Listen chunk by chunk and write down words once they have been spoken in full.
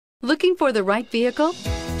Looking for the right vehicle?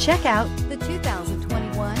 Check out the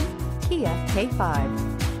 2021 Kia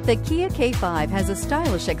K5. The Kia K5 has a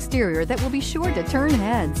stylish exterior that will be sure to turn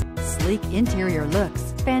heads. Sleek interior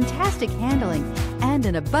looks, fantastic handling, and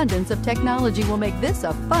an abundance of technology will make this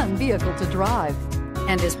a fun vehicle to drive,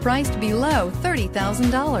 and is priced below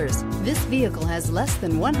 $30,000. This vehicle has less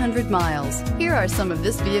than 100 miles. Here are some of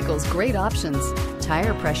this vehicle's great options: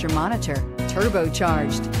 tire pressure monitor,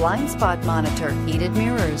 turbocharged, blind spot monitor, heated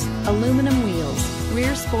mirrors, aluminum wheels,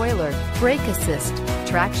 rear spoiler, brake assist,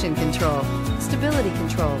 traction control, stability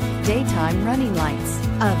control, daytime running lights.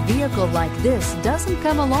 A vehicle like this doesn't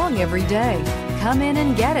come along every day. Come in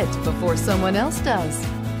and get it before someone else does.